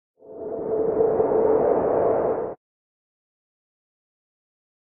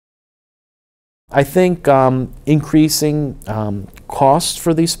I think increasing costs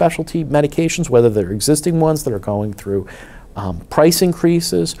for these specialty medications, whether they're existing ones that are going through price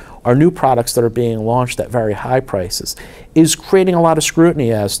increases or new products that are being launched at very high prices, is creating a lot of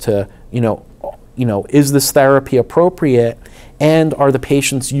scrutiny as to, is this therapy appropriate, and are the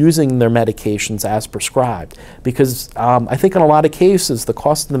patients using their medications as prescribed? Because I think in a lot of cases, the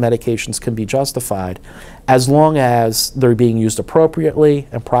cost of the medications can be justified as long as they're being used appropriately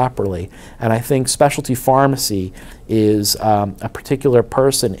and properly. And I think specialty pharmacy is a particular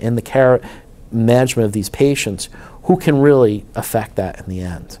person in the care management of these patients who can really affect that in the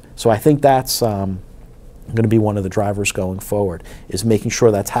end. So I think that's going to be one of the drivers going forward, is making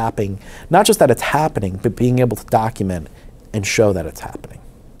sure that's happening, not just that it's happening, but being able to document and show that it's happening.